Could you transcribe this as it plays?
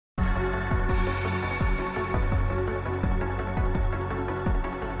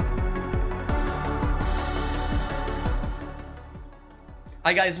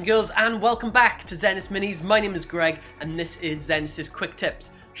Hi guys and girls, and welcome back to Xenus Minis. My name is Greg and this is Xenus's Quick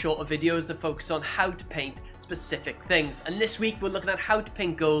Tips, shorter videos that focus on how to paint specific things. And this week we're looking at how to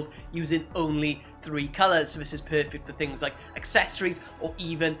paint gold using only 3 colours. So this is perfect for things like accessories or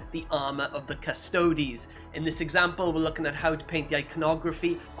even the armour of the Custodes. In this example we're looking at how to paint the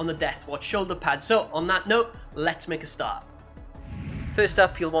iconography on the Deathwatch shoulder pad. So on that note, let's make a start. First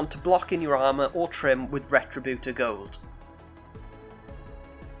up, you'll want to block in your armour or trim with Retributor Gold.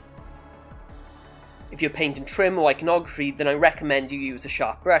 If you're painting trim or iconography, then I recommend you use a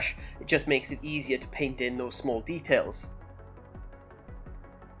sharp brush. It just makes it easier to paint in those small details.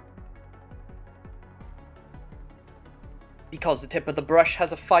 Because the tip of the brush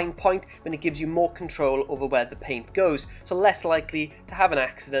has a fine point, then it gives you more control over where the paint goes, so less likely to have an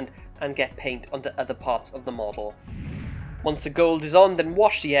accident and get paint onto other parts of the model. Once the gold is on, then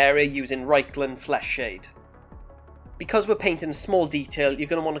wash the area using Reikland Flesh Shade. Because we're painting a small detail, you're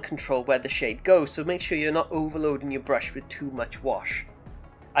going to want to control where the shade goes, so make sure you're not overloading your brush with too much wash.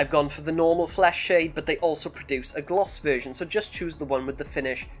 I've gone for the normal flesh shade, but they also produce a gloss version, so just choose the one with the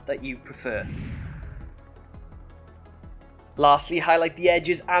finish that you prefer. Lastly, highlight the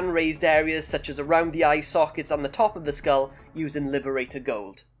edges and raised areas such as around the eye sockets and the top of the skull using Liberator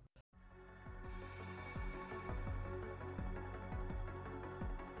Gold.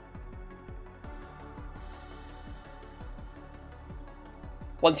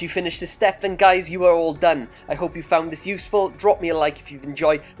 Once you finish this step, then guys, you are all done. I hope you found this useful. Drop me a like if you've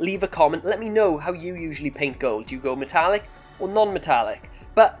enjoyed, leave a comment, let me know how you usually paint gold. Do you go metallic or non-metallic?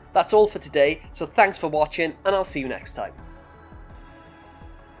 But that's all for today, so thanks for watching and I'll see you next time.